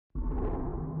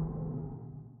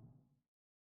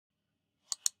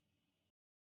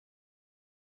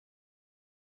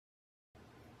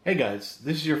Hey guys,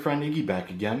 this is your friend Iggy back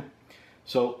again.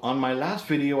 So on my last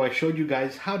video I showed you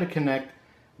guys how to connect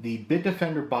the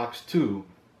Bitdefender Box 2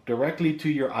 directly to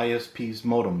your ISP's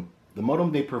modem. The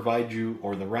modem they provide you,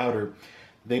 or the router,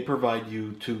 they provide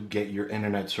you to get your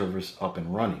internet service up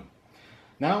and running.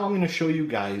 Now I'm going to show you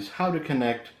guys how to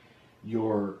connect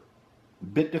your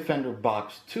Bitdefender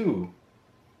Box 2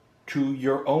 to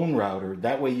your own router.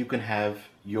 That way you can have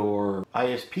your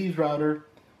ISP's router,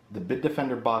 the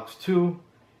Bitdefender Box 2,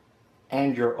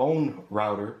 and your own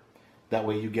router. That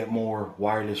way you get more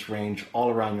wireless range all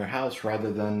around your house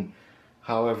rather than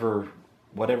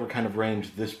whatever kind of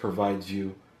range this provides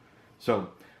you. So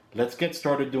let's get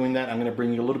started doing that. I'm going to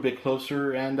bring you a little bit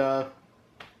closer and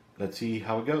let's see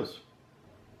how it goes.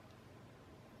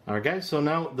 Alright guys, so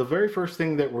now the very first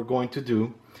thing that we're going to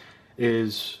do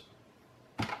is,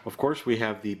 of course, we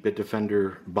have the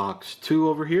Bitdefender Box 2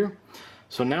 over here.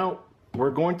 So now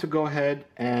we're going to go ahead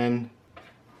and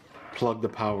plug the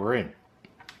power in.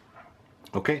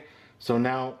 Okay, so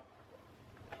now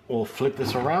we'll flip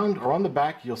this around, or on the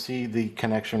back you'll see the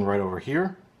connection right over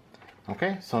here.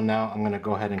 Okay, so now I'm going to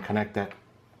go ahead and connect that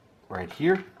right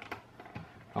here.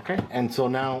 Okay, and so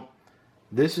now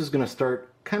this is going to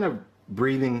start kind of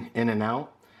breathing in and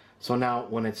out. So now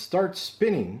when it starts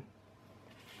spinning,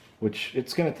 which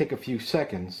it's going to take a few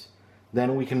seconds,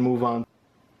 then we can move on.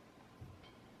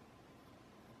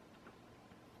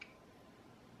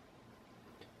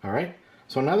 Alright,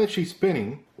 so now that she's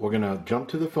spinning, we're going to jump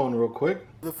to the phone real quick.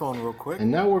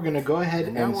 And now we're going to go ahead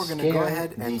and scan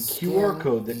the QR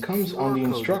code that comes on the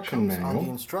instruction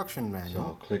manual. So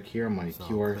I'll click here on my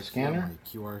QR scanner.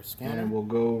 And we'll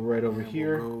go right over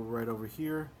here.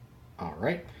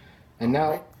 Alright, and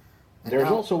now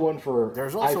there's also one for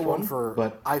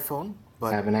iPhone,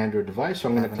 but I have an Android device, so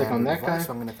I'm going to click on that guy.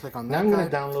 Now I'm going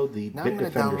to download the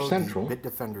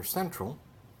Bitdefender Central.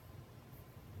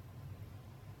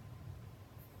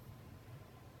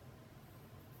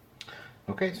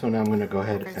 Okay, so now I'm going to go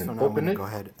ahead and open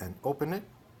it.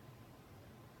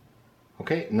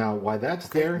 Okay, now while that's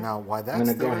there, I'm going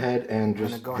to go ahead and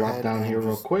just drop down here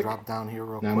real quick. Now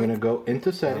I'm going to go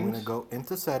into settings.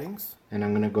 And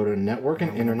I'm going to go to network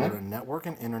and internet.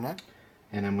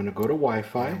 And I'm going to go to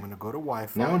Wi-Fi.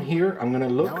 Now in here, I'm going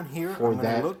to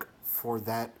look for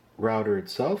that router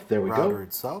itself. There we go.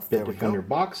 Bitdefender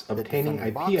Box obtaining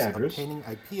IP address.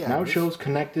 Now it shows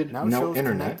connected, no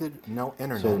internet.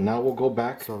 So now we'll go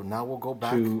back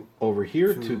to over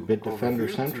here to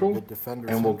Bitdefender Central,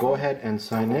 and we'll go ahead and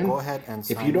sign in.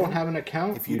 If you don't have an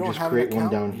account, you just create one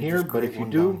down here. But if you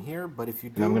do,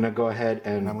 I'm going to go ahead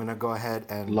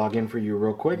and log in for you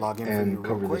real quick and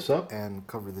cover this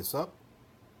up.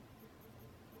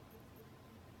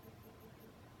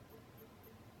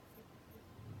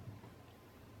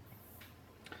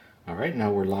 Alright,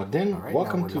 now we're logged in.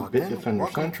 Welcome to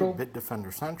Bitdefender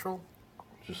Central.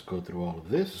 Just go through all of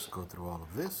this.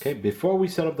 Okay, before we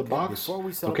set up the box, so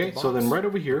then right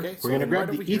over here, we're going to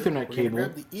grab the Ethernet cable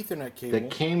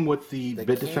that came with the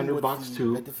Bitdefender Box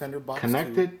 2,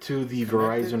 connect it to the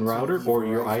Verizon router or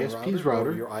your ISP's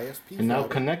router, and now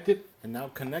connect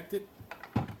it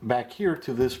back here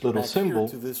to this little symbol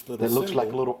that looks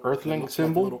like a little earthling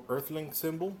symbol.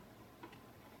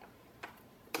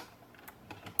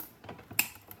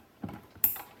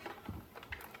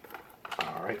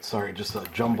 Alright, sorry, just a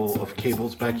jumble of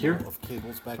cables back here.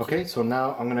 Okay, so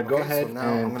now I'm going to go ahead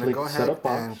and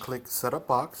click Setup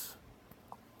Box.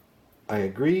 I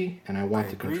agree, and I want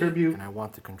to contribute.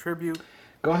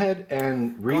 Go ahead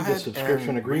and read the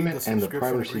subscription agreement and the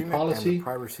privacy policy,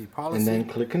 and then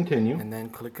click Continue.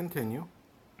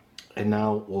 And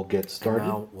now we'll get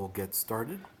started.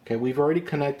 Okay, we've already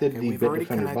connected the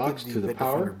Bitdefender Box to the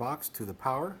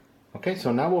power. Okay,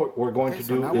 so now what we're going to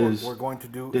do is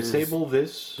disable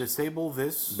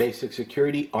this basic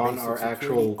security on our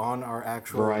actual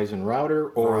Verizon router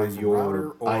or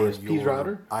your ISP's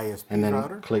router, and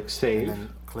then click Save.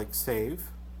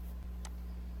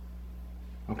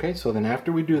 Okay, so then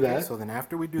after we do that,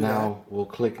 now we'll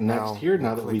click Next here,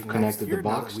 now that we've connected the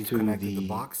box to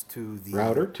the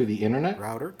router, to the internet,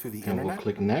 and we'll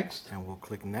click Next.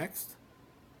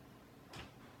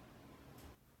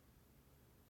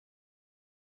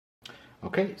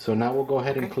 Okay, so now we'll go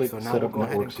ahead and click Set up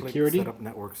Network Security.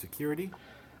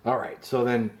 Alright, so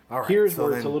then here's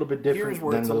where it's a little bit different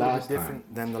than the last time.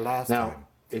 Now,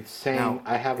 it's saying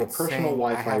I have a personal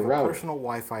Wi-Fi router,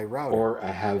 or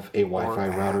I have a Wi-Fi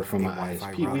router from my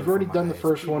ISP. We've already done the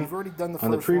first one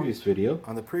on the previous video,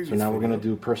 so now we're going to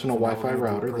do personal Wi-Fi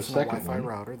router, the second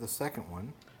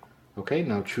one. Okay,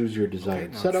 now choose your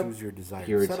desired setup.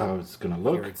 Here it's how it's going to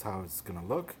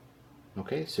look.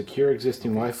 Okay, secure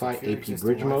existing Wi-Fi AP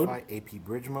bridge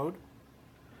mode.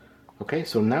 Okay,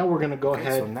 so now we're going to go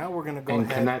ahead and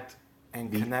connect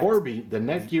the Orbi, the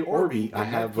Netgear Orbi I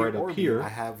have right up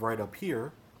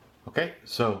here. Okay,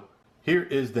 so here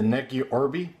is the Netgear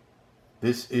Orbi.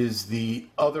 This is the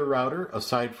other router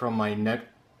aside from my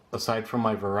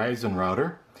Verizon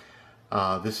router.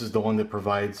 This is the one that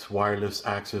provides wireless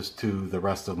access to the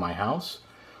rest of my house.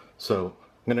 So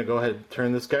I'm gonna go ahead and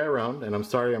turn this guy around, and I'm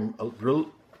sorry I'm a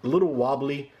little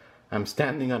wobbly. I'm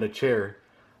standing on a chair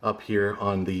up here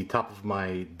on the top of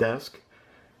my desk,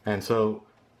 and so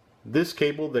this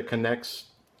cable that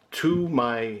connects to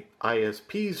my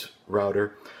ISP's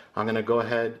router, I'm gonna go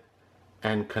ahead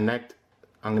and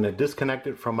I'm gonna disconnect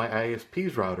it from my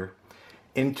ISP's router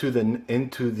into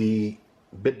the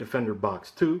Bitdefender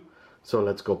Box 2. So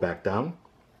let's go back down.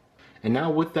 And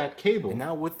now with that cable,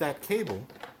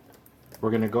 we're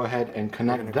going to go ahead and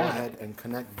connect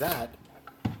that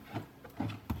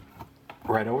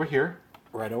right over here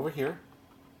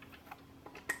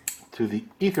to the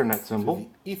Ethernet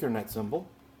symbol.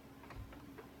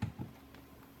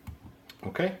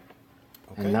 Okay.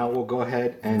 And now we'll go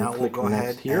ahead and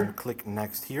click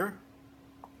next here.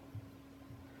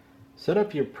 Set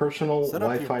up your personal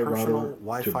Wi-Fi router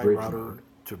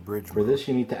to bridge mode. For this,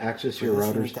 you need to access your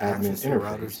router's admin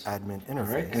interface. All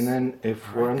right, and then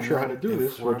if we're unsure how to do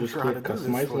this, we'll just click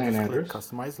Customize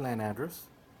LAN address.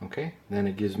 Okay, then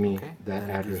it gives me that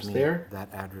address there.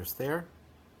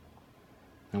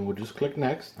 And we'll just click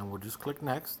Next.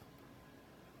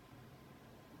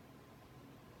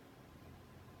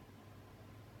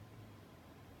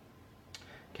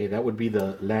 Okay, that would be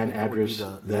the LAN address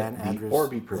that the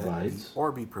Orbi provides.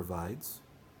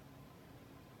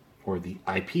 Or the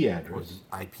IP address.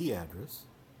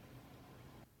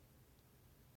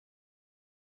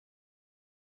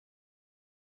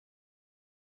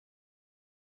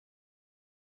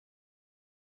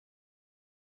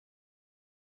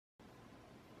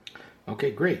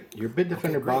 Okay, great. Your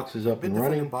Bitdefender box is up and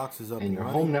running, and your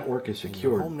home network is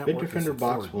secured. Bitdefender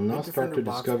box will now start to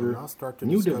discover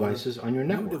new devices on your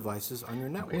network.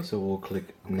 Okay, so we'll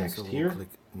click Next here.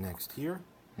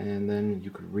 And then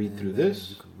you could read through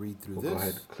this. We'll go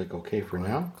ahead and click OK for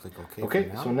now.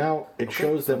 Okay, so now it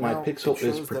shows that my pixel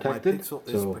is protected.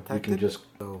 So we can just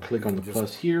click on the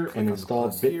plus here and install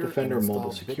Bitdefender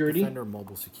Mobile Security.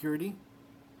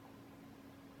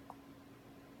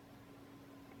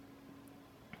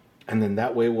 And then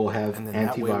that way we'll have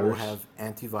antivirus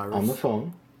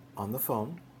on the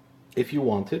phone if you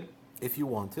want it.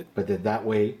 But that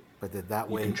way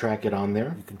you can track it on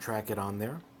there.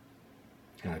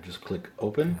 And I just click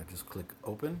open.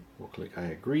 We'll click I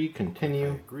agree,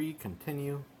 continue.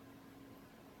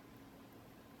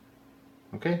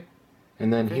 Okay.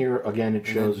 And then here again it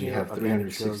shows you have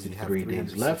 363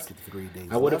 days left.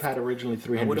 I would have had originally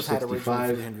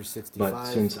 365, but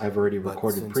since I've already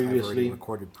recorded previously,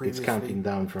 it's counting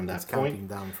down from that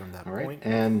point. All right.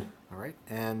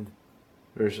 And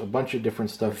there's a bunch of different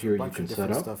stuff here you can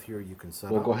set up.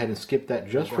 We'll go ahead and skip that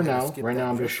just for now. Right now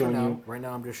I'm just showing you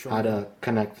how to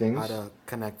connect things.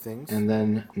 And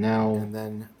then now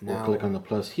we'll click on the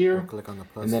plus here.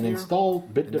 And then install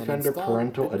Bitdefender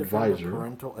Parental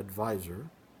Advisor.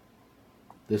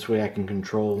 This way I can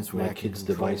control my kids'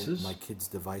 devices.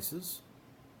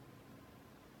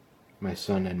 My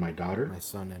son and my daughter.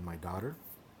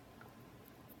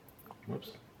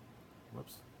 Whoops.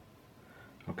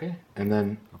 Okay, and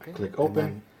then click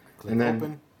open, and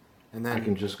then I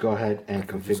can just go ahead and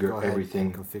configure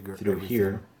everything through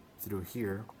here.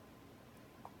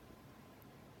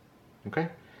 Okay,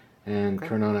 and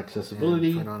turn on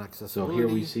accessibility. So here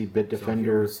we see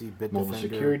Bitdefender Mobile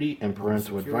Security and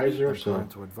Parental Advisor. So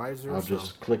I'll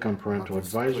just click on Parental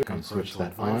Advisor and switch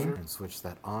that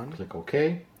on. Click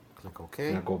OK.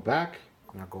 Now go back.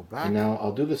 And now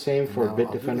I'll do the same for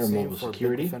Bitdefender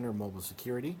Mobile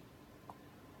Security.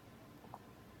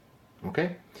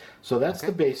 Okay, so that's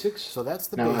the basics.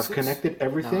 Now I've connected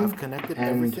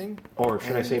everything, or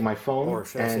should I say my phone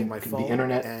and the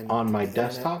internet on my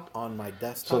desktop.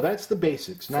 So that's the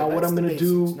basics. Now what I'm going to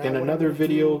do in another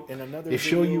video is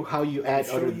show you how you add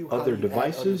other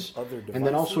devices, and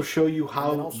then also show you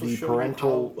how the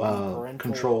parental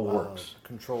control works.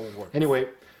 Anyway,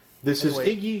 this is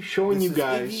Iggy showing you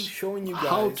guys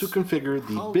how to configure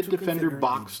the Bitdefender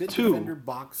Box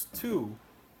 2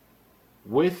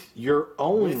 with your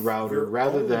own router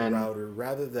rather than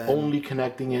only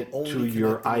connecting it to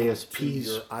your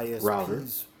ISP's router.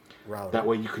 That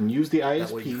way you can use the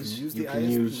ISPs, you can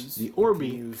use the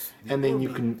Orbi, and then you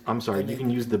can, you can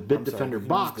use the Bitdefender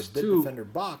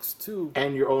Box too,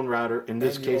 and your own router, in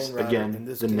this case, again,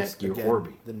 the Netgear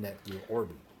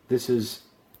Orbi. This is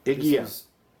Iggy out.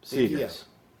 See you guys.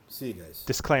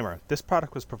 Disclaimer: this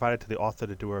product was provided to the author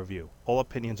to do a review. All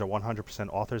opinions are 100%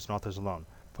 authors and authors alone.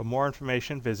 For more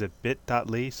information, visit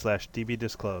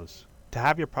bit.ly/dbdisclose. To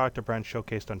have your product or brand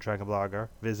showcased on Dragon Blogger,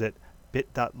 visit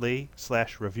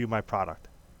bit.ly/reviewmyproduct.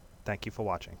 Thank you for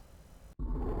watching.